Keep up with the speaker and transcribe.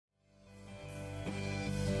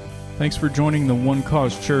Thanks for joining the One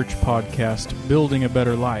Cause Church podcast, Building a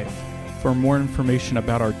Better Life. For more information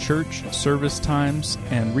about our church, service times,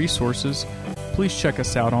 and resources, please check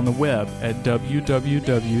us out on the web at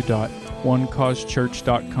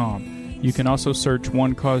www.onecausechurch.com. You can also search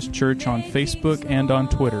One Cause Church on Facebook and on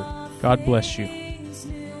Twitter. God bless you.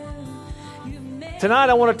 Tonight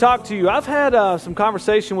I want to talk to you. I've had some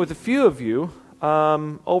conversation with a few of you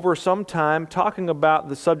over some time talking about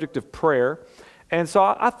the subject of prayer. And so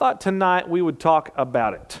I thought tonight we would talk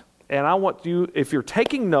about it. And I want you, if you're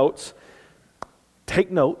taking notes,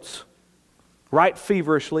 take notes. Write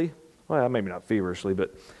feverishly. Well, maybe not feverishly,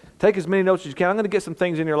 but take as many notes as you can. I'm going to get some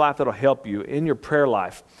things in your life that will help you in your prayer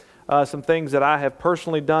life. Some things that I have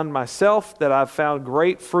personally done myself that I've found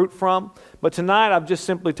great fruit from. But tonight I've just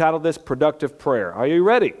simply titled this Productive Prayer. Are you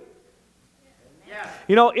ready? Yeah.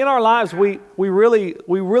 You know, in our lives, we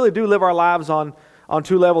really do live our lives on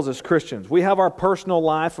two levels as Christians. We have our personal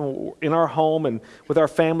life in our home and with our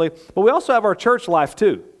family, but we also have our church life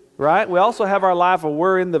too, right? We also have our life where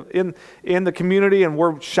we're in the community and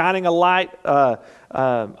we're shining a light,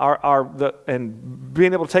 and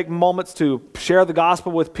being able to take moments to share the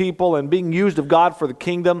gospel with people and being used of God for the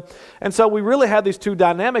kingdom. And so we really have these two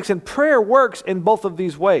dynamics, and prayer works in both of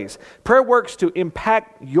these ways. Prayer works to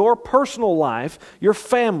impact your personal life, your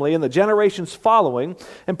family, and the generations following,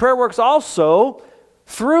 and prayer works also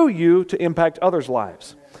through you to impact others'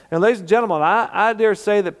 lives. And ladies and gentlemen, I dare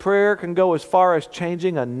say that prayer can go as far as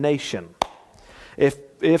changing a nation.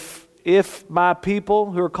 If my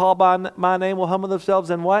people who are called by my name will humble themselves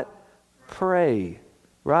and what? Pray,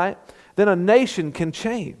 right? Then a nation can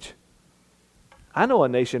change. I know a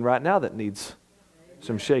nation right now that needs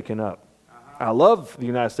some shaking up. I love the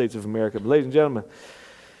United States of America, but ladies and gentlemen,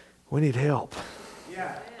 we need help.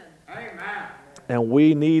 Yeah. Amen. And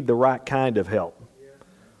we need the right kind of help.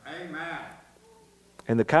 Amen.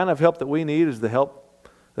 And the kind of help that we need is the help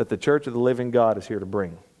that the Church of the Living God is here to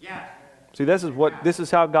bring. Yeah. See, this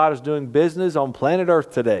is how God is doing business on planet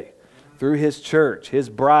Earth today, through His church, His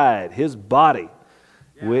bride, His body,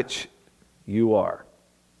 which you are.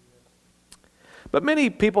 But many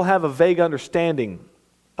people have a vague understanding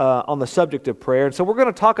on the subject of prayer, and so we're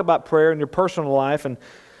going to talk about prayer in your personal life, and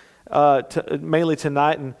mainly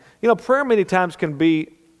tonight. And you know, prayer many times can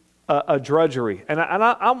be a drudgery, and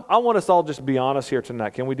I want us all just to be honest here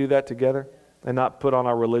tonight. Can we do that together and not put on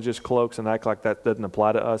our religious cloaks and act like that doesn't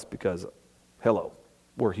apply to us? Because, hello,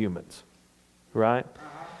 we're humans, right?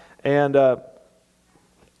 And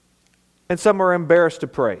some are embarrassed to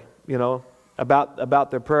pray, you know, about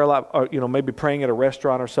their prayer life, or you know, maybe praying at a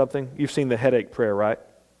restaurant or something. You've seen the headache prayer, right?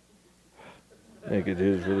 Thank you,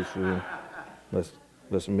 Jesus, for this.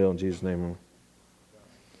 Bless the meal in Jesus' name.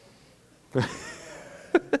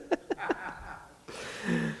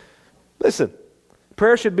 Listen,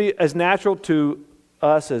 prayer should be as natural to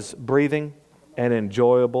us as breathing and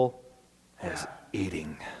enjoyable as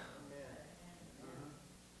eating.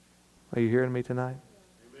 Are you hearing me tonight?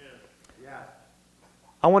 Amen. Yeah.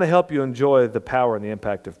 I want to help you enjoy the power and the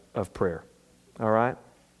impact of prayer. All right?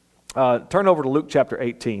 Turn over to Luke chapter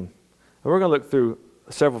 18. And we're going to look through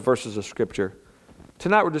several verses of Scripture.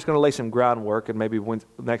 Tonight we're just going to lay some groundwork, and maybe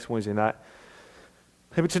next Wednesday night.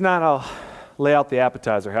 Maybe tonight I'll lay out the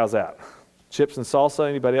appetizer. How's that? Chips and salsa?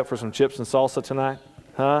 Anybody up for some chips and salsa tonight?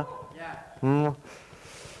 Huh? Yeah.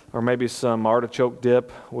 Or maybe some artichoke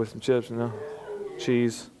dip with some chips, you know,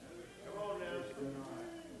 cheese.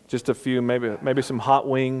 Just a few, maybe some hot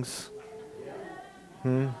wings.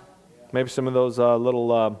 Maybe some of those little,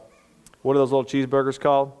 what are those little cheeseburgers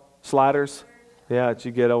called? Sliders? Yeah, that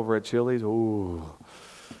you get over at Chili's. Ooh.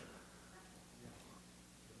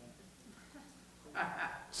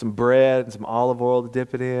 Some bread and some olive oil to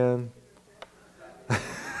dip it in.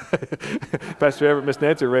 Pastor Everett, Miss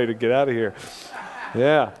Nancy are ready to get out of here.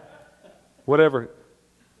 Yeah. Whatever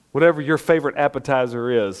your favorite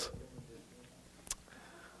appetizer is.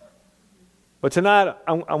 But tonight,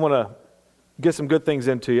 I want to get some good things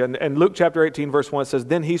into you. And Luke chapter 18, verse 1 says,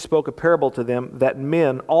 "Then he spoke a parable to them that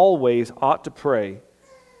men always ought to pray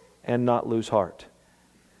and not lose heart."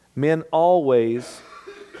 Men always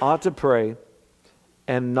ought to pray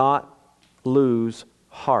and not lose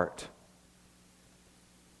heart.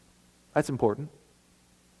 That's important.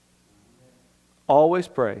 Always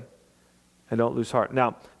pray and don't lose heart.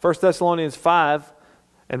 Now, 1 Thessalonians 5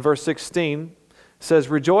 and verse 16 says,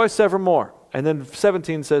 "Rejoice evermore." And then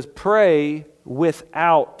 17 says, "Pray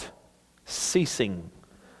without ceasing."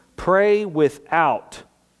 Pray without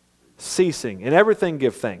ceasing. In everything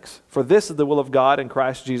give thanks, for this is the will of God in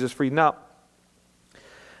Christ Jesus for you. Now,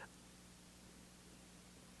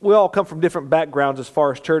 we all come from different backgrounds as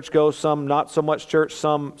far as church goes. Some not so much church,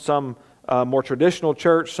 some more traditional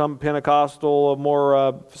church, some Pentecostal,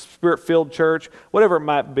 more Spirit-filled church, whatever it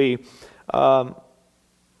might be. Some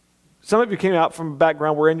of you came out from a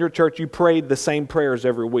background where in your church you prayed the same prayers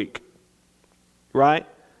every week, right?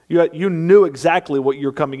 You knew exactly what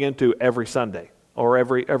you're coming into every Sunday or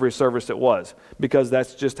every service it was, because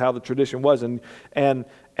that's just how the tradition was. And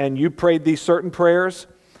you prayed these certain prayers,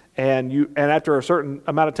 and after a certain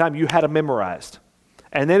amount of time you had them memorized.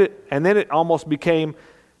 And then it almost became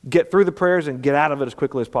get through the prayers and get out of it as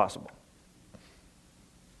quickly as possible.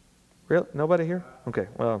 Really? Nobody here? Okay,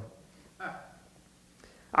 well.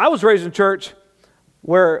 I was raised in a church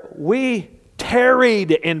where we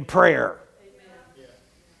tarried in prayer.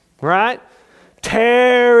 Right?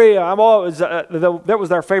 Tarry. I'm always that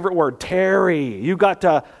was our favorite word, tarry. You got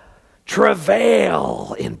to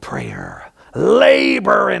travail in prayer,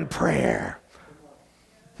 labor in prayer.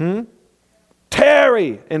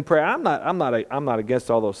 Tarry in prayer. I'm not against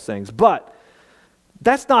all those things, but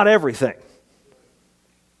that's not everything.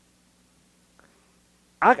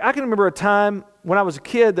 I can remember a time when I was a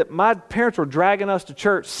kid that my parents were dragging us to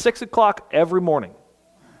church 6 o'clock every morning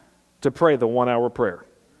to pray the 1 hour prayer.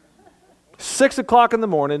 6 o'clock in the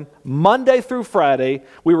morning, Monday through Friday,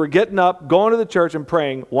 we were getting up, going to the church and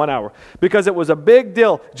praying 1 hour. Because it was a big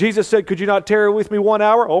deal. Jesus said, could you not tarry with me 1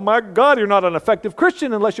 hour? Oh my God, you're not an effective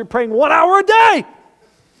Christian unless you're praying 1 hour a day.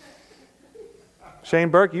 Shane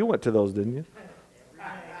Burke, you went to those, didn't you?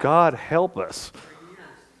 God help us.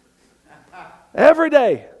 Every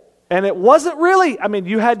day. And it wasn't really,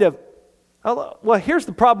 you had to, well, here's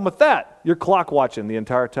the problem with that. You're clock watching the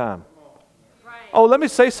entire time. Oh, let me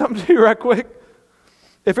say something to you right quick.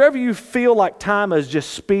 If ever you feel like time is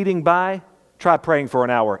just speeding by, try praying for an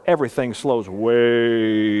hour. Everything slows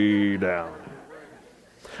way down.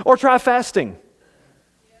 Or try fasting.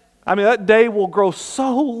 That day will grow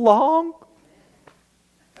so long.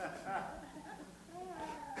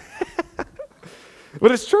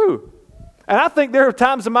 But it's true. And I think there are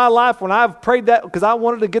times in my life when I've prayed that because I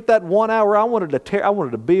wanted to get that 1 hour. I wanted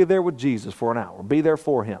to be there with Jesus for an hour. Be there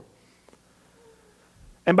for Him.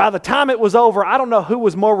 And by the time it was over, I don't know who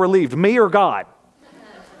was more relieved, me or God.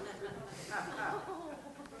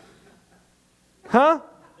 Huh?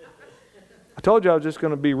 I told you I was just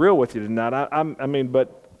going to be real with you tonight.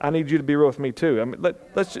 But I need you to be real with me too.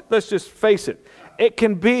 Let's just face it. It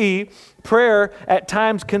can be, prayer at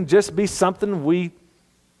times can just be something we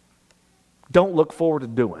don't look forward to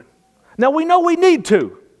doing. Now we know we need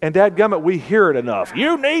to. And dadgummit, we hear it enough.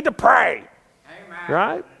 You need to pray. Amen.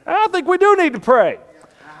 Right? I think we do need to pray.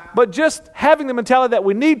 But just having the mentality that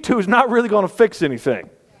we need to is not really going to fix anything.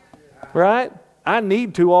 Right? I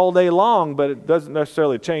need to all day long, but it doesn't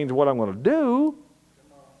necessarily change what I'm going to do.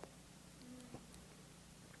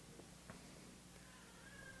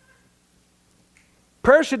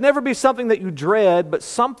 Prayer should never be something that you dread, but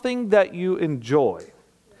something that you enjoy.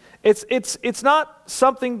 It's not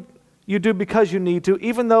something you do because you need to,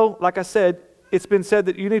 even though, like I said, it's been said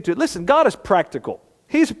that you need to. Listen, God is practical.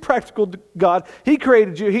 He's a practical God. He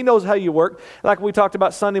created you. He knows how you work. Like we talked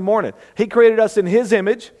about Sunday morning. He created us in His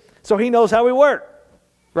image, so He knows how we work.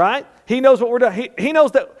 Right? He knows what we're doing. He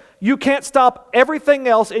knows that you can't stop everything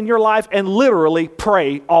else in your life and literally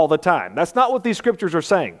pray all the time. That's not what these scriptures are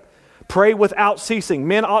saying. Pray without ceasing.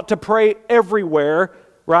 Men ought to pray everywhere,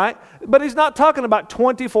 right? But He's not talking about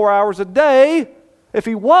 24 hours a day. If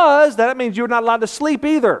He was, that means you're not allowed to sleep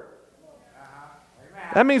either.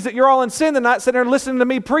 That means that you're all in sin tonight, sitting there listening to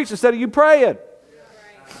me preach instead of you praying.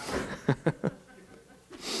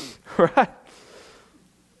 Right?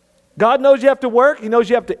 God knows you have to work. He knows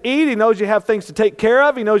you have to eat. He knows you have things to take care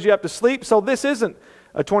of. He knows you have to sleep. So this isn't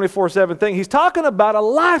a 24/7 thing. He's talking about a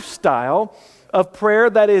lifestyle of prayer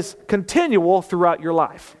that is continual throughout your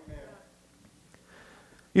life.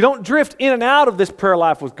 You don't drift in and out of this prayer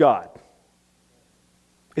life with God.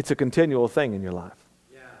 It's a continual thing in your life.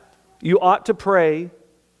 You ought to pray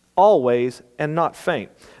always and not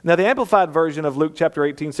faint. Now the Amplified Version of Luke chapter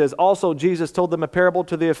 18 says, also Jesus told them a parable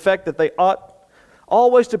to the effect that they ought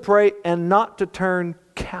always to pray and not to turn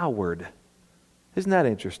coward. Isn't that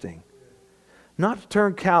interesting? Not to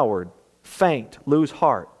turn coward, faint, lose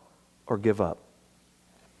heart, or give up.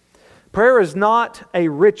 Prayer is not a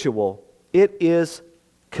ritual. It is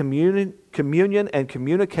communion and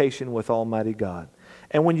communication with Almighty God.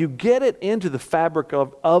 And when you get it into the fabric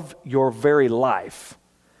of your very life,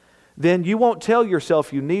 then you won't tell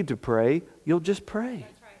yourself you need to pray. You'll just pray.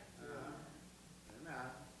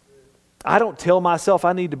 I don't tell myself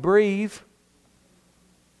I need to breathe.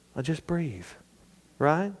 I just breathe.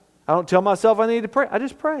 Right? I don't tell myself I need to pray. I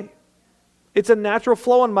just pray. It's a natural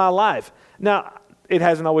flow in my life. Now, it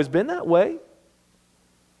hasn't always been that way.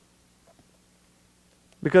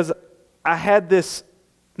 Because I had this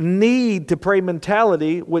need to pray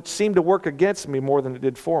mentality which seemed to work against me more than it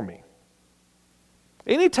did for me.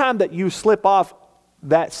 Anytime that you slip off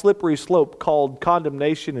that slippery slope called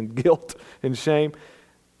condemnation and guilt and shame,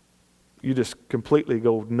 you just completely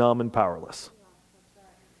go numb and powerless.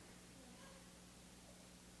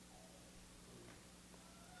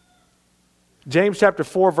 James chapter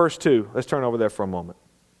 4, verse 2. Let's turn over there for a moment.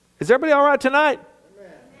 Is everybody all right tonight?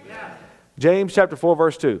 Amen. Yeah. James chapter 4,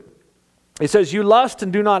 verse 2. It says, you lust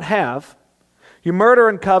and do not have. You murder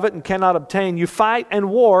and covet and cannot obtain. You fight and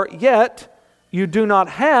war, yet you do not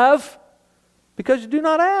have because you do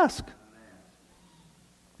not ask.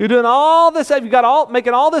 You're doing all this,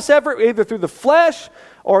 making all this effort either through the flesh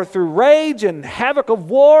or through rage and havoc of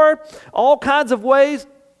war, all kinds of ways,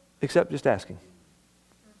 except just asking.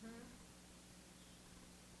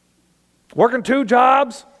 Working 2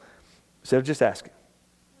 jobs instead of just asking.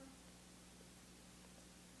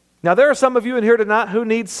 Now, there are some of you in here tonight who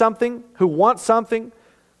need something, who want something,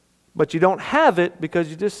 but you don't have it because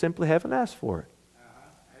you just simply haven't asked for it.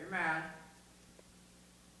 Amen.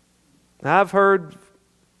 Now, I've heard,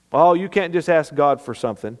 oh, you can't just ask God for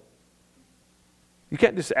something. You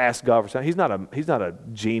can't just ask God for something. He's not a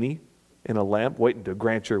genie in a lamp waiting to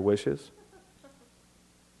grant your wishes.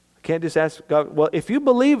 You can't just ask God. Well, if you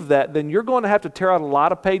believe that, then you're going to have to tear out a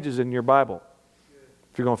lot of pages in your Bible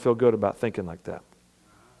if you're going to feel good about thinking like that.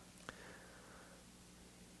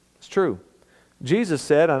 It's true. Jesus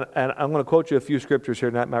said, and I'm going to quote you a few scriptures here,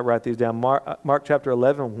 and I might write these down. Mark chapter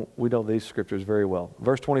 11, we know these scriptures very well.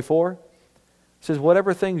 Verse 24 says,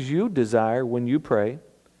 whatever things you desire when you pray,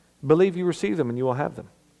 believe you receive them and you will have them.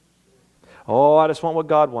 Oh, I just want what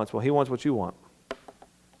God wants. Well, He wants what you want.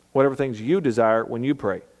 Whatever things you desire when you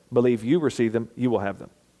pray, believe you receive them, you will have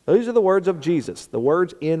them. These are the words of Jesus, the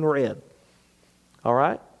words in red. All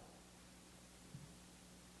right?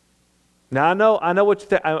 Now, I know what you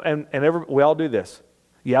think, and we all do this.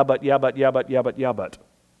 Yeah, but.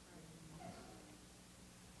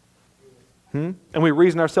 And we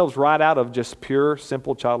reason ourselves right out of just pure,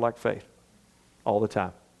 simple, childlike faith all the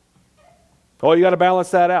time. Oh, you got to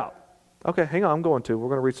balance that out. Okay, hang on, we're going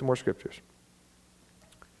to read some more scriptures.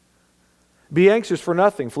 Be anxious for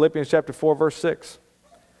nothing, Philippians chapter 4, verse 6.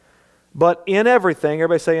 But in everything,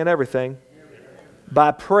 everybody say in everything,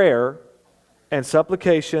 by prayer and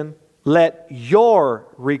supplication, let your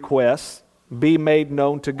requests be made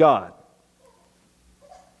known to God.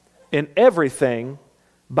 In everything,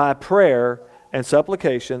 by prayer and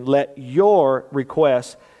supplication, let your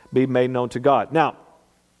requests be made known to God. Now,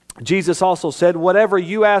 Jesus also said, whatever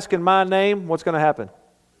you ask in my name, what's going to happen?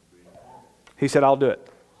 He said, I'll do it.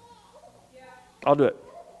 I'll do it.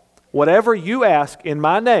 Whatever you ask in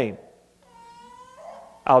my name,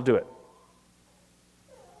 I'll do it.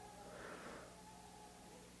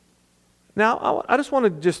 Now, I just want to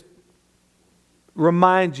just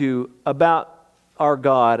remind you about our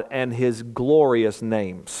God and His glorious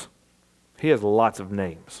names. He has lots of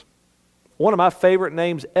names. One of my favorite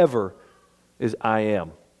names ever is I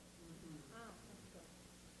Am.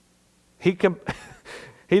 He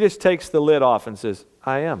just takes the lid off and says,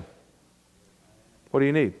 I am. What do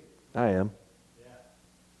you need? I am.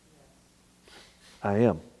 I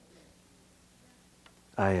am.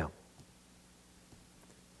 I am.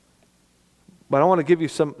 But I want to give you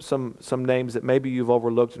some names that maybe you've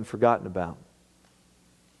overlooked and forgotten about.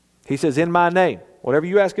 He says, in my name, whatever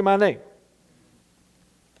you ask in my name.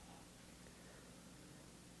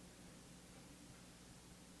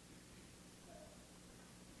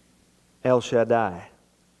 El Shaddai,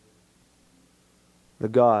 the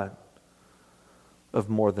God of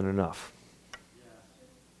more than enough.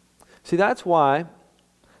 See, that's why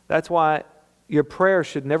your prayer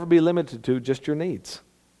should never be limited to just your needs.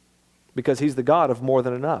 Because He's the God of more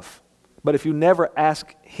than enough. But if you never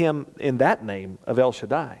ask Him in that name of El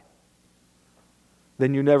Shaddai,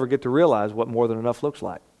 then you never get to realize what more than enough looks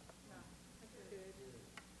like.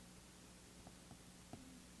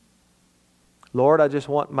 Lord, I just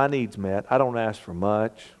want my needs met. I don't ask for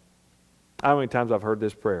much. How many times I've heard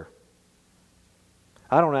this prayer?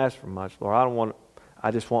 I don't ask for much, Lord.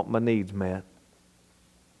 I just want my needs met.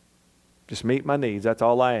 Just meet my needs. That's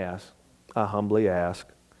all I ask. I humbly ask.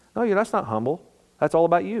 No, that's not humble. That's all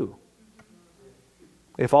about you.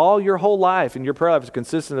 If all your whole life and your prayer life is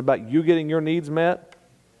consistent about you getting your needs met,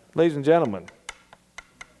 ladies and gentlemen,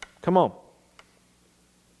 come on.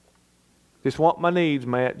 Just want my needs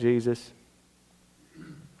met, Jesus.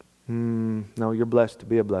 No, you're blessed to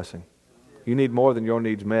be a blessing. You need more than your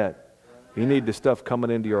needs met. You need the stuff coming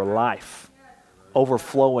into your life.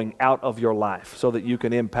 overflowing out of your life so that you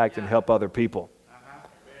can impact and help other people.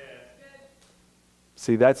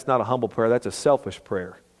 See, that's not a humble prayer. That's a selfish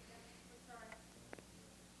prayer.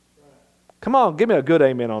 Come on, give me a good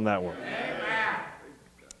amen on that one. Amen.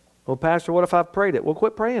 Well, Pastor, what if I've prayed it? Well,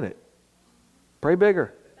 quit praying it. Pray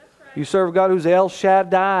bigger. Right. You serve a God who's El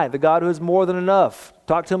Shaddai, the God who is more than enough.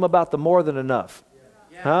 Talk to Him about the more than enough.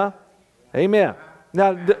 Yeah. Huh? Amen.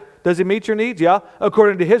 Now, does He meet your needs? Yeah.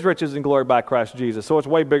 According to His riches and glory by Christ Jesus. So it's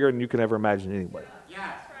way bigger than you can ever imagine anyway.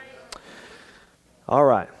 Yeah. All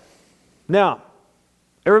right. Now,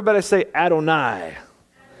 everybody say Adonai.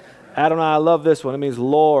 Adonai, I love this one. It means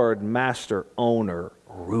Lord, Master, Owner,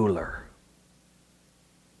 Ruler.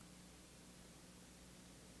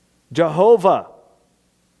 Jehovah.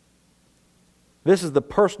 This is the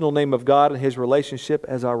personal name of God and His relationship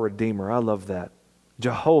as our Redeemer. I love that.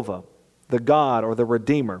 Jehovah, the God or the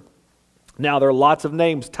Redeemer. Now, there are lots of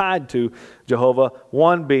names tied to Jehovah.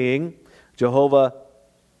 One being Jehovah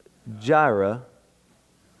Jireh.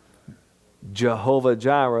 Jehovah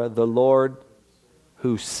Jireh, the Lord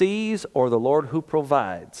who sees or the Lord who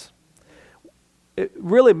provides. It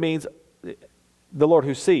really means the Lord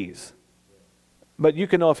who sees. But you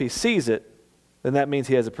can know if He sees it, then that means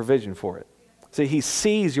He has a provision for it. See, He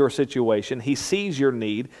sees your situation, He sees your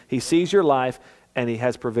need, He sees your life, and He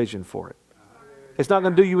has provision for it. It's not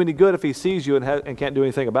going to do you any good if He sees you and can't do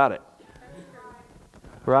anything about it.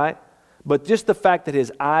 Right? But just the fact that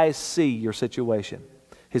His eyes see your situation,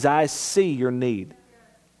 His eyes see your need.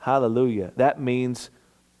 Hallelujah. That means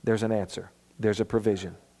there's an answer. There's a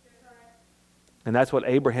provision. And that's what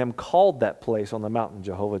Abraham called that place on the mountain,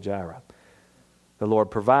 Jehovah Jireh. The Lord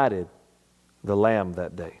provided the lamb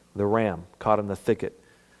that day, the ram caught in the thicket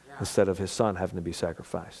instead of his son having to be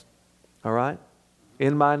sacrificed. All right?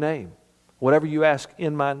 In my name. Whatever you ask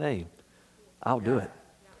in my name, I'll do it.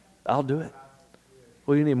 I'll do it.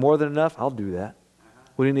 Well, you need more than enough? I'll do that.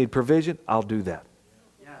 Well, you need provision? I'll do that.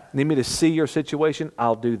 Need me to see your situation?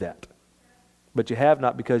 I'll do that. But you have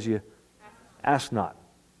not because you ask not.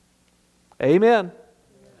 Amen.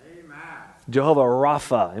 Amen. Jehovah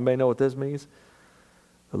Rapha. Anybody know what this means?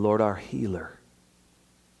 The Lord our healer.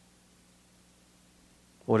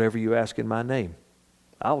 Whatever you ask in my name,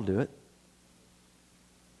 I'll do it.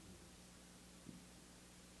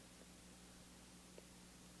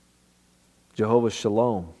 Jehovah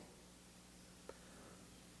Shalom.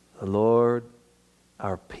 The Lord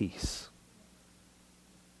our peace.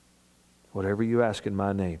 Whatever you ask in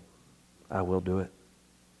my name, I will do it.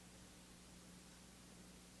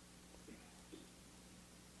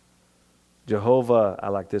 Jehovah, I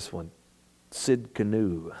like this one.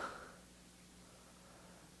 Sidkenu.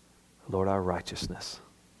 Lord, our righteousness.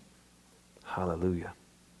 Hallelujah.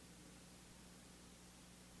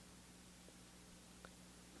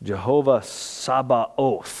 Jehovah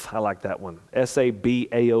Sabaoth. I like that one.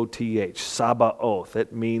 Sabaoth. Sabaoth.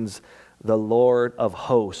 It means the Lord of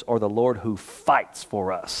hosts, or the Lord who fights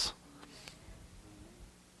for us.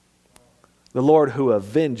 The Lord who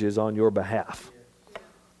avenges on your behalf.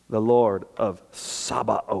 The Lord of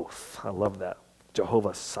Sabaoth. I love that.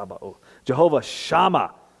 Jehovah Sabaoth. Jehovah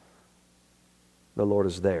Shammah. The Lord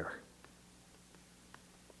is there.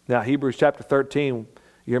 Now, Hebrews chapter 13,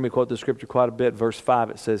 you hear me quote the scripture quite a bit. Verse 5,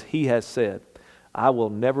 it says, He has said, I will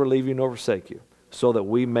never leave you nor forsake you, so that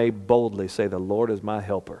we may boldly say, the Lord is my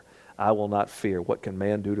helper. I will not fear. What can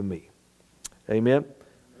man do to me? Amen?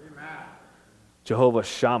 Amen. Jehovah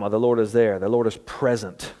Shammah, the Lord is there. The Lord is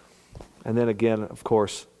present. And then again, of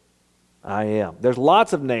course, I am. There's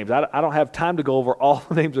lots of names. I don't have time to go over all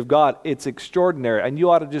the names of God. It's extraordinary. And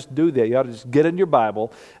you ought to just do that. You ought to just get in your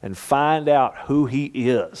Bible and find out who He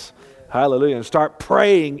is. Hallelujah. And start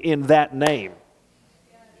praying in that name.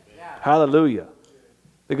 Hallelujah.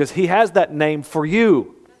 Because He has that name for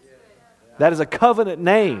you. That is a covenant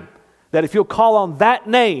name. That if you'll call on that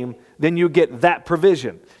name, then you get that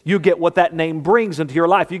provision. You get what that name brings into your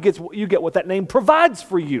life. You get what that name provides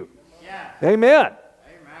for you. Amen.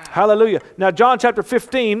 Hallelujah. Now, John chapter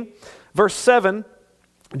 15, verse 7,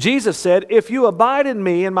 Jesus said, if you abide in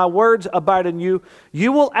me and my words abide in you,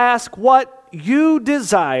 you will ask what you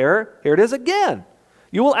desire. Here it is again.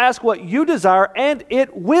 You will ask what you desire, and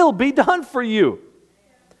it will be done for you.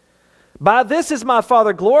 By this is my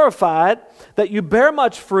Father glorified, that you bear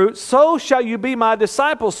much fruit, so shall you be my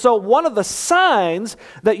disciples. So one of the signs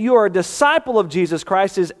that you are a disciple of Jesus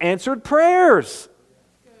Christ is answered prayers.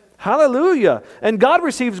 Hallelujah. And God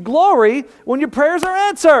receives glory when your prayers are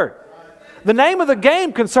answered. The name of the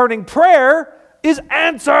game concerning prayer is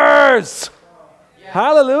answers.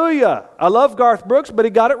 Hallelujah. I love Garth Brooks, but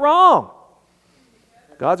he got it wrong.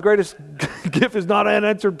 God's greatest gift is not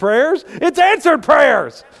unanswered prayers. It's answered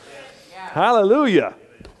prayers. Hallelujah.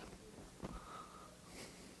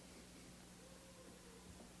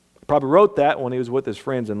 Probably wrote that when he was with his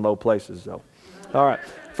friends in low places, though. All right.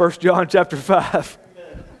 1 John chapter 5.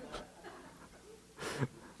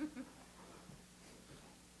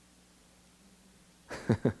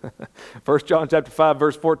 First John chapter 5,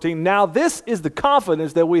 verse 14. Now this is the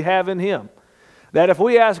confidence that we have in him, that if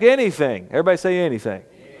we ask anything, everybody say anything.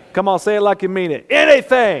 Come on, say it like you mean it.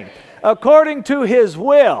 Anything, according to his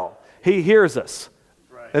will, he hears us.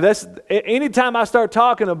 And that's anytime I start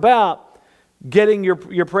talking about getting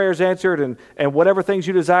your prayers answered and whatever things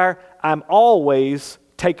you desire, I'm always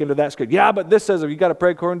taken to that scripture. Yeah, but this says you got to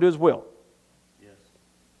pray according to his will. Yes.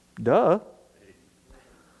 Duh.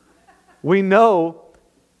 We know,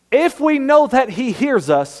 if we know that he hears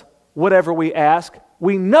us, whatever we ask,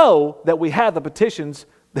 we know that we have the petitions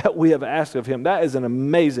that we have asked of him. That is an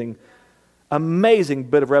amazing, amazing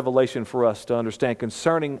bit of revelation for us to understand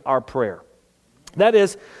concerning our prayer. That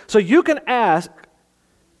is, so you can ask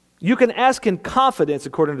in confidence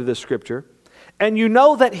according to this scripture, and you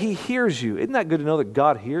know that he hears you. Isn't that good to know that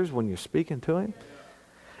God hears when you're speaking to him?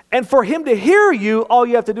 And for him to hear you, all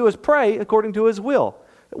you have to do is pray according to his will.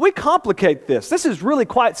 We complicate this. This is really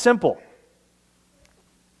quite simple.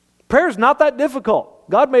 Prayer is not that difficult.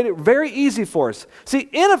 God made it very easy for us. See,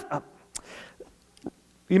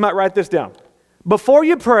 you might write this down. Before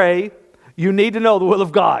you pray, you need to know the will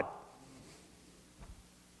of God.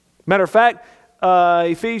 Matter of fact,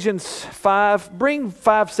 Ephesians 5, bring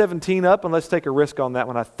 5:17 up and let's take a risk on that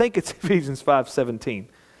one. I think it's Ephesians 5:17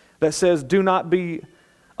 that says, do not be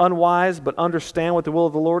unwise, but understand what the will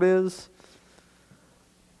of the Lord is.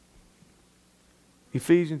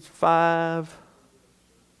 Ephesians 5.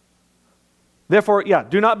 Therefore,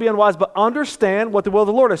 do not be unwise, but understand what the will of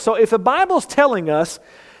the Lord is. So if the Bible's telling us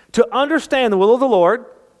to understand the will of the Lord,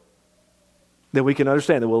 then we can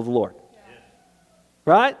understand the will of the Lord.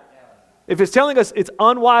 Right? If it's telling us it's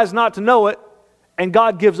unwise not to know it, and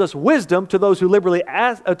God gives us wisdom to those who liberally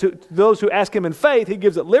ask, to those who ask him in faith, he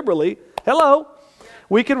gives it liberally. Hello.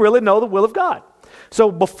 We can really know the will of God. So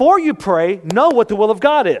before you pray, know what the will of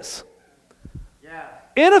God is.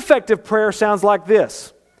 Ineffective prayer sounds like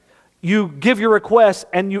this. You give your request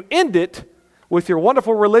and you end it with your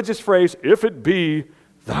wonderful religious phrase, if it be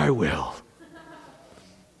thy will.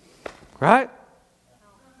 Right?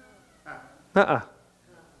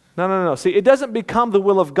 No. See, it doesn't become the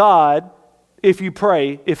will of God if you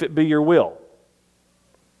pray, if it be your will.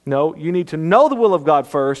 No, you need to know the will of God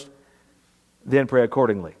first, then pray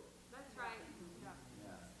accordingly. That's right.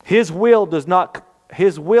 His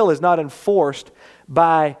will is not enforced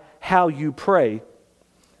by how you pray.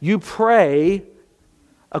 You pray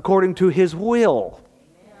according to his will.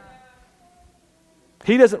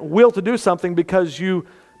 He doesn't will to do something because you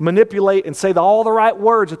manipulate and say all the right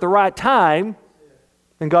words at the right time,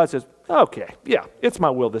 and God says, okay, it's my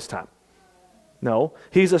will this time. No,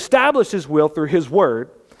 he's established his will through his word.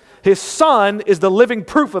 His Son is the living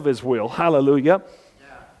proof of his will. Hallelujah.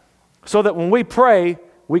 So that when we pray,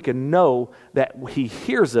 we can know that he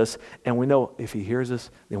hears us, and we know if he hears us,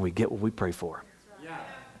 then we get what we pray for.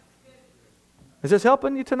 Is this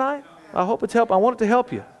helping you tonight? I hope it's helping. I want it to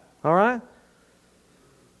help you. All right?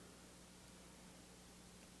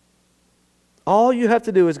 All you have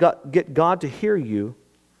to do is get God to hear you.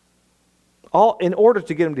 In order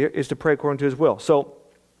to get him to hear is to pray according to his will. So,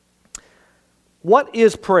 what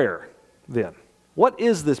is prayer then? What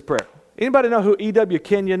is this prayer? Anybody know who E.W.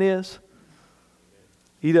 Kenyon is?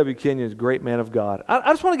 E.W. Kenyon is a great man of God.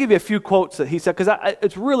 I just want to give you a few quotes that he said, because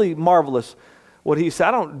it's really marvelous what he said.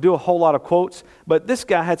 I don't do a whole lot of quotes, but this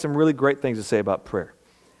guy had some really great things to say about prayer.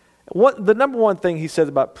 The number one thing he says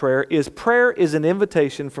about prayer is an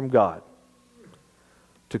invitation from God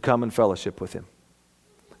to come and fellowship with him.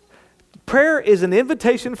 Prayer is an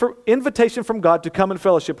invitation from God to come and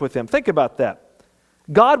fellowship with him. Think about that.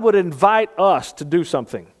 God would invite us to do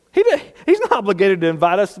something. He's not obligated to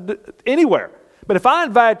invite us anywhere. But if I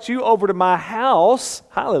invite you over to my house,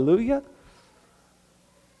 hallelujah,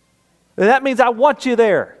 then that means I want you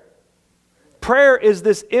there. Prayer is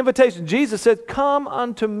this invitation. Jesus said, come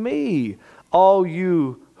unto me, all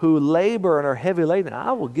you who labor and are heavy laden,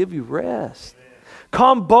 I will give you rest.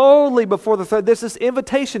 Come boldly before the throne. This is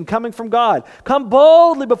invitation coming from God. Come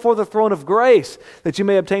boldly before the throne of grace, that you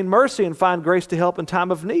may obtain mercy and find grace to help in time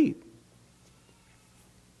of need.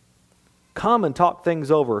 Come and talk things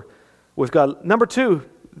over with God. Number two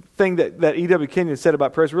thing that E.W. Kenyon said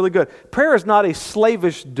about prayer is really good. Prayer is not a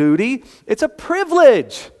slavish duty. It's a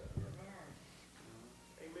privilege.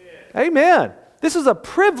 Amen. This is a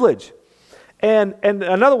privilege. And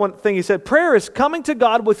another one thing he said, prayer is coming to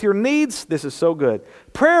God with your needs. This is so good.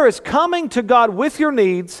 Prayer is coming to God with your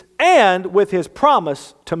needs and with His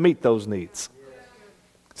promise to meet those needs.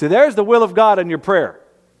 See, there's the will of God in your prayer.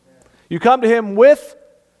 You come to Him with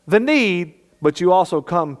the need, but you also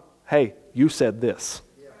come, hey, you said this.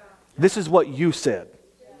 This is what you said.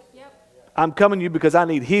 I'm coming to you because I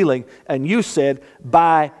need healing, and you said,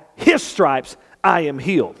 by His stripes I am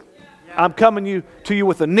healed. I'm coming to you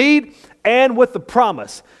with a need and with the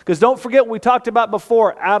promise. Because don't forget what we talked about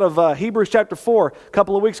before out of Hebrews chapter 4 a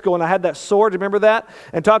couple of weeks ago, and I had that sword, remember that?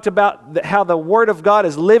 And talked about how the Word of God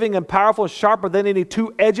is living and powerful, sharper than any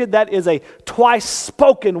two-edged. That is a twice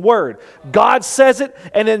spoken word. God says it,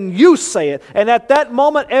 and then you say it. And at that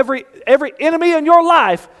moment, every enemy in your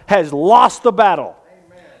life has lost the battle.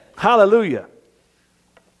 Amen. Hallelujah.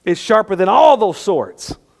 It's sharper than all those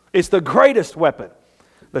swords. It's the greatest weapon.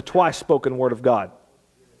 The twice spoken word of God.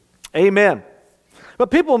 Amen.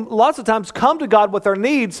 But people lots of times come to God with their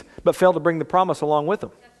needs, but fail to bring the promise along with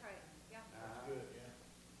them. That's right.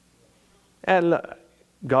 Yeah. And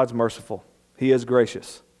God's merciful. He is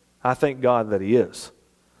gracious. I thank God that He is.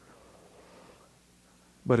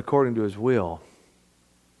 But according to His will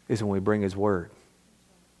is when we bring His word.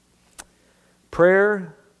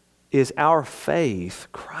 Prayer is our faith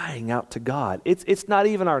crying out to God. It's not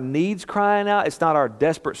even our needs crying out. It's not our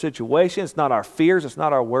desperate situation. It's not our fears. It's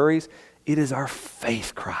not our worries. It is our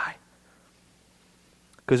faith cry.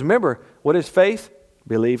 Because remember, what is faith?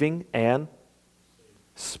 Believing and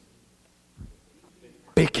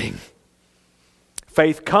speaking.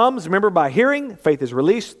 Faith comes, remember, by hearing. Faith is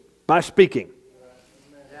released by speaking.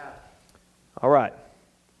 All right.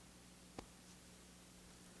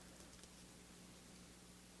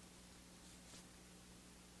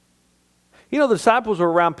 You know, the disciples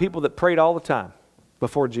were around people that prayed all the time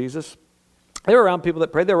before Jesus. They were around people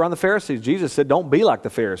that prayed. They were around the Pharisees. Jesus said, don't be like the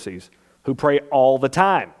Pharisees who pray all the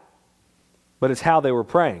time. But it's how they were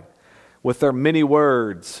praying with their many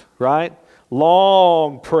words, right?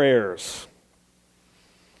 Long prayers.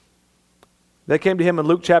 They came to Him in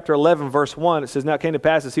Luke chapter 11, verse 1. It says, now it came to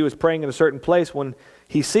pass as He was praying in a certain place when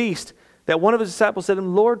He ceased, that one of His disciples said to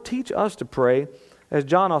Him, Lord, teach us to pray, as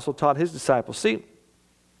John also taught his disciples. See,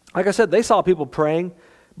 like I said, they saw people praying,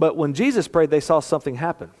 but when Jesus prayed, they saw something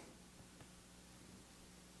happen.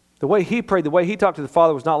 The way He prayed, the way He talked to the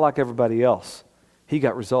Father was not like everybody else. He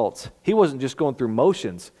got results. He wasn't just going through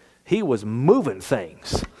motions. He was moving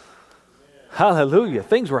things. Yeah. Hallelujah.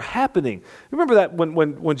 Things were happening. Remember that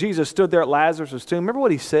when Jesus stood there at Lazarus' tomb, remember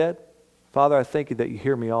what He said? Father, I thank You that You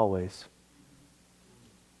hear me always.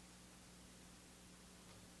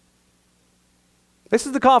 This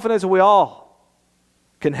is the confidence that we all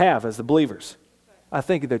can have as the believers. I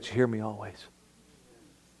thank You that You hear me always.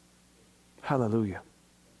 Hallelujah.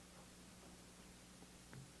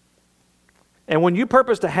 And when you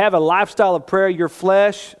purpose to have a lifestyle of prayer, your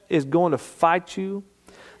flesh is going to fight you.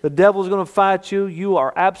 The devil is going to fight you. You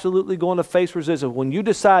are absolutely going to face resistance. When you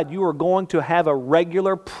decide you are going to have a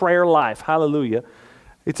regular prayer life, hallelujah,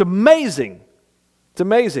 it's amazing. It's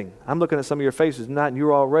amazing. I'm looking at some of your faces tonight, and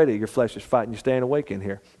you're already, your flesh is fighting. You're staying awake in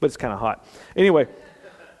here, but it's kind of hot. Anyway,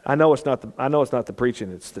 I know it's not the preaching.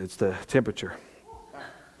 It's the temperature.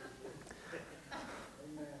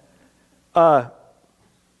 But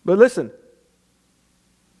listen,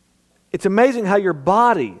 it's amazing how your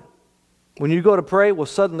body, when you go to pray, will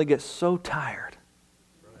suddenly get so tired.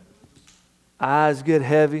 Eyes get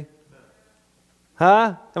heavy.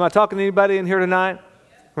 Huh? Am I talking to anybody in here tonight?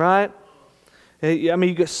 Right? I mean,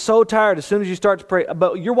 you get so tired as soon as you start to pray.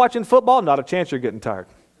 But you're watching football, not a chance you're getting tired.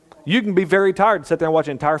 You can be very tired and sit there and watch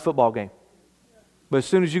an entire football game. But as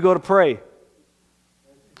soon as you go to pray,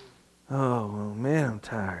 oh, well, man, I'm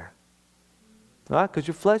tired. Right? Because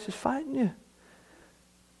your flesh is fighting you.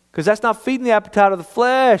 Because that's not feeding the appetite of the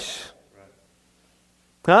flesh.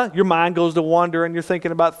 Huh? Your mind goes to wander and you're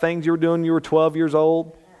thinking about things you were doing when you were 12 years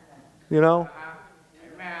old. You know?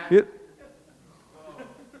 Amen.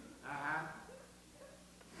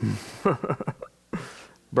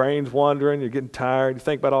 Brain's wandering, you're getting tired, you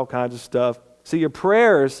think about all kinds of stuff. See, your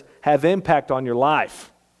prayers have impact on your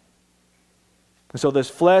life. And so this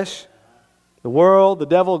flesh, the world, the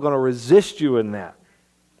devil are going to resist you in that.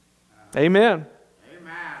 Amen.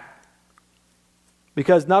 Amen.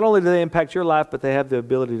 Because not only do they impact your life, but they have the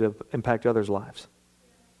ability to impact others' lives.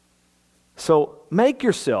 So make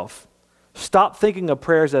yourself stop thinking of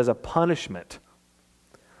prayers as a punishment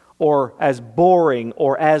or as boring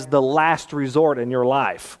or as the last resort in your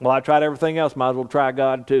life. Well, I tried everything else, might as well try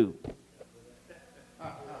God too.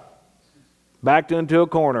 Backed into a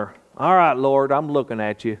corner. All right, Lord, I'm looking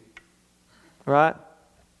at you. Right?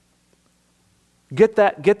 Get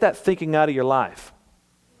that thinking out of your life.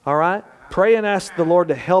 All right? Pray and ask the Lord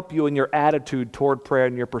to help you in your attitude toward prayer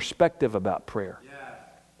and your perspective about prayer.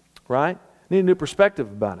 Right? You need a new perspective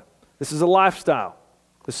about it. This is a lifestyle.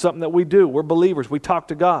 This is something that we do. We're believers. We talk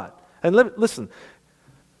to God. And listen.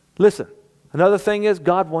 Another thing is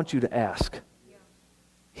God wants you to ask.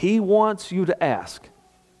 He wants you to ask.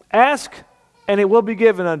 Ask, and it will be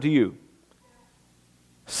given unto you.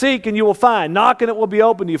 Seek, and you will find. Knock, and it will be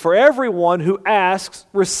opened to you. For everyone who asks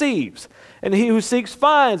receives. And he who seeks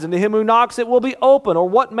finds, and to him who knocks it will be open. Or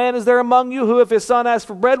what man is there among you who, if his son asks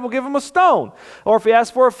for bread, will give him a stone? Or if he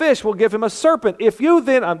asks for a fish, will give him a serpent? If you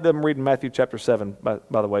then, I'm reading Matthew chapter 7, by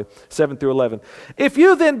the way, 7 through 11. If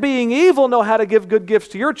you then, being evil, know how to give good gifts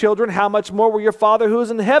to your children, how much more will your Father who is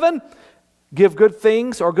in heaven give good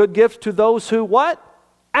things or good gifts to those who what?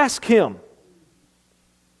 Ask him.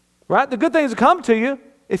 Right? The good things will come to you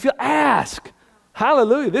if you ask.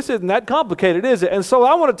 Hallelujah. This isn't that complicated, is it? And so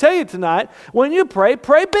I want to tell you tonight, when you pray,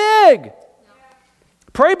 pray big.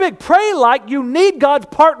 Pray big. Pray like you need God's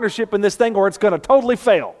partnership in this thing or it's going to totally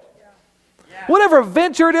fail. Whatever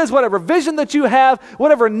venture it is, whatever vision that you have,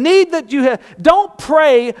 whatever need that you have, don't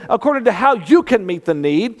pray according to how you can meet the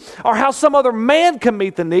need or how some other man can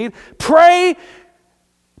meet the need. Pray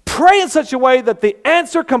in such a way that the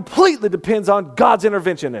answer completely depends on God's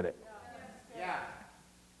intervention in it.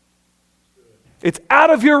 It's out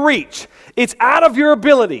of your reach. It's out of your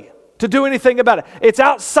ability to do anything about it. It's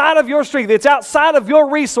outside of your strength. It's outside of your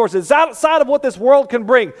resources. It's outside of what this world can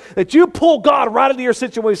bring. That you pull God right into your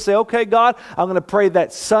situation and say, okay, God, I'm going to pray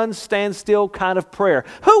that sun stand still kind of prayer.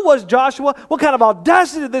 Who was Joshua? What kind of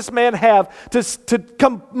audacity did this man have to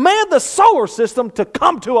command the solar system to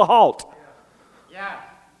come to a halt? Yeah.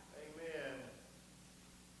 Amen.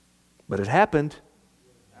 But it happened.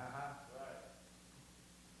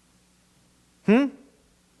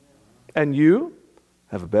 And you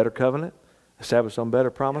have a better covenant, established on better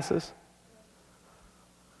promises.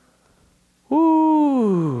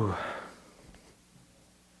 Ooh.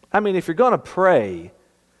 I mean, if you're going to pray,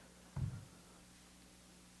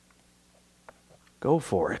 go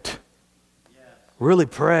for it. Really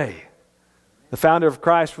pray. The founder of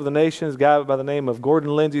Christ for the Nations, a guy by the name of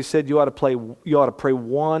Gordon Lindsay, said you ought to pray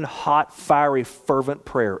one hot, fiery, fervent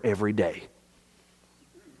prayer every day.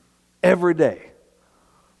 Every day.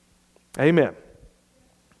 Amen.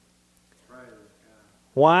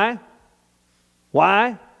 Why?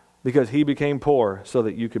 Why? Because he became poor so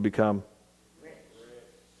that you could become rich.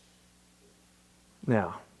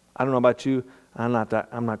 Now, I don't know about you. I'm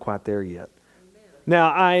not quite there yet.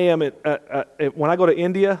 Now, I am when I go to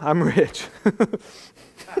India, I'm rich.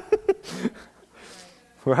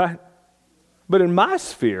 Right? But in my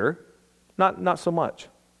sphere, not so much.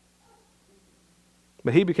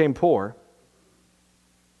 But he became poor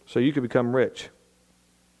so you could become rich.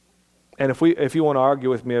 And if you want to argue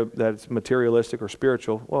with me that it's materialistic or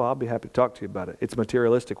spiritual, well, I'll be happy to talk to you about it. It's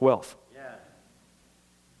materialistic wealth. Yeah.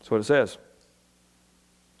 That's what it says.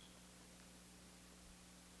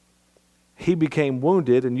 He became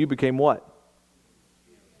wounded and you became what?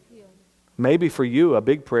 Healed. Maybe for you, a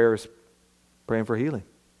big prayer is praying for healing.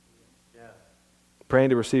 Yeah. Praying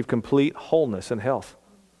to receive complete wholeness and health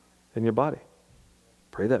in your body.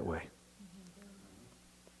 Pray that way.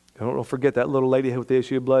 Don't forget that little lady with the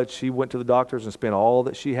issue of blood. She went to the doctors and spent all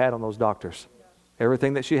that she had on those doctors.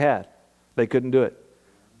 Everything that she had. They couldn't do it.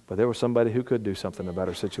 But there was somebody who could do something about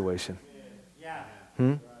her situation.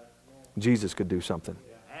 Jesus could do something.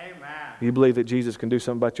 You believe that Jesus can do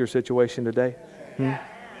something about your situation today?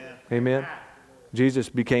 Amen. Jesus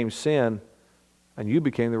became sin and you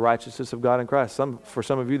became the righteousness of God in Christ. For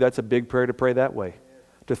some of you, that's a big prayer to pray that way.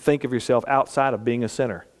 To think of yourself outside of being a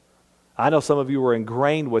sinner. I know some of you were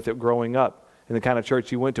ingrained with it growing up in the kind of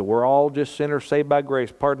church you went to. We're all just sinners saved by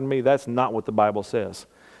grace. Pardon me, that's not what the Bible says.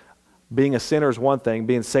 Being a sinner is one thing.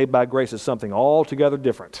 Being saved by grace is something altogether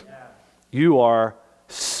different. You are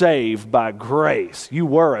saved by grace. You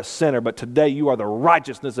were a sinner, but today you are the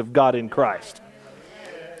righteousness of God in Christ.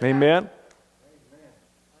 Amen.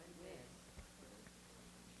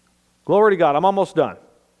 Glory to God. I'm almost done.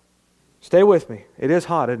 Stay with me. It is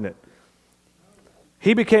hot, isn't it?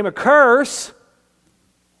 He became a curse,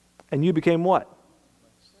 and you became what?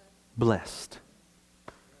 Blessed.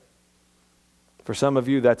 For some of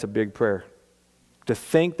you, that's a big prayer. To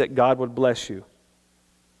think that God would bless you.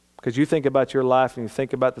 Because you think about your life and you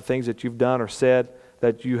think about the things that you've done or said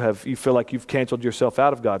that you feel like you've canceled yourself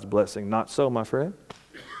out of God's blessing. Not so, my friend.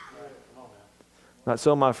 Not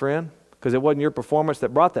so, my friend. Because it wasn't your performance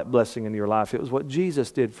that brought that blessing into your life. It was what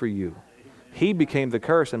Jesus did for you. He became the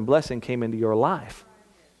curse and blessing came into your life.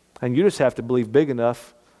 And you just have to believe big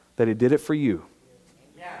enough that He did it for you.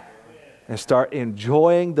 and start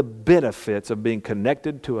enjoying the benefits of being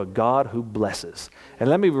connected to a God who blesses. And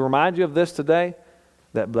let me remind you of this today,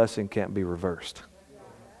 that blessing can't be reversed.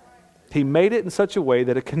 He made it in such a way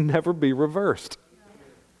that it can never be reversed.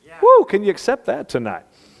 Woo, can you accept that tonight?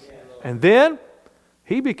 And then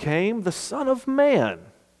he became the Son of Man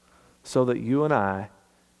so that you and I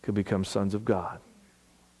could become sons of God.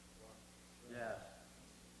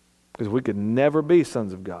 Because we could never be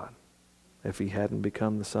sons of God if he hadn't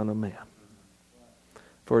become the Son of Man.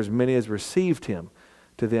 For as many as received him,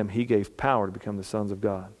 to them he gave power to become the sons of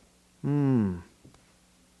God. For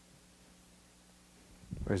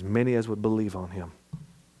as many as would believe on him.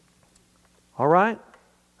 All right?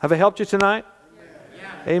 Have I helped you tonight? Yeah.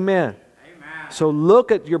 Amen. So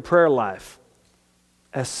look at your prayer life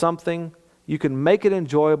as something, you can make it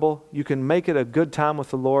enjoyable, you can make it a good time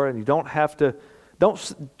with the Lord, and you don't have to,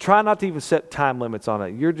 try not to even set time limits on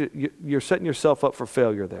it. You're setting yourself up for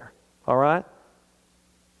failure there. All right?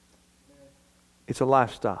 It's a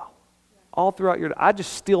lifestyle. All throughout your day. I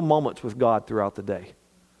just steal moments with God throughout the day.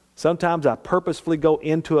 Sometimes I purposefully go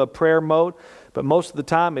into a prayer mode, but most of the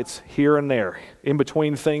time it's here and there. In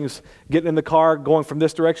between things, getting in the car, going from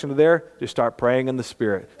this direction to there, just start praying in the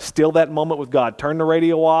Spirit. Steal that moment with God. Turn the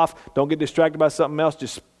radio off. Don't get distracted by something else.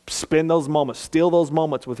 Just spend those moments. Steal those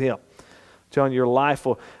moments with Him. I'm telling you, your life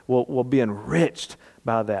will be enriched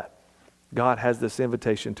by that. God has this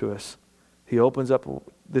invitation to us. He opens up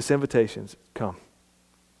this invitation. Come.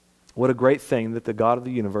 What a great thing that the God of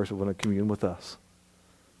the universe will want to commune with us.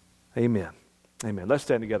 Amen. Amen. Let's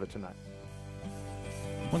stand together tonight.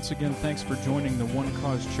 Once again, thanks for joining the One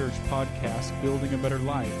Cause Church podcast, Building a Better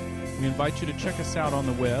Life. We invite you to check us out on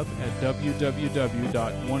the web at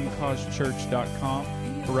www.onecausechurch.com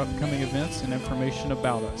for upcoming events and information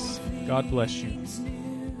about us. God bless you.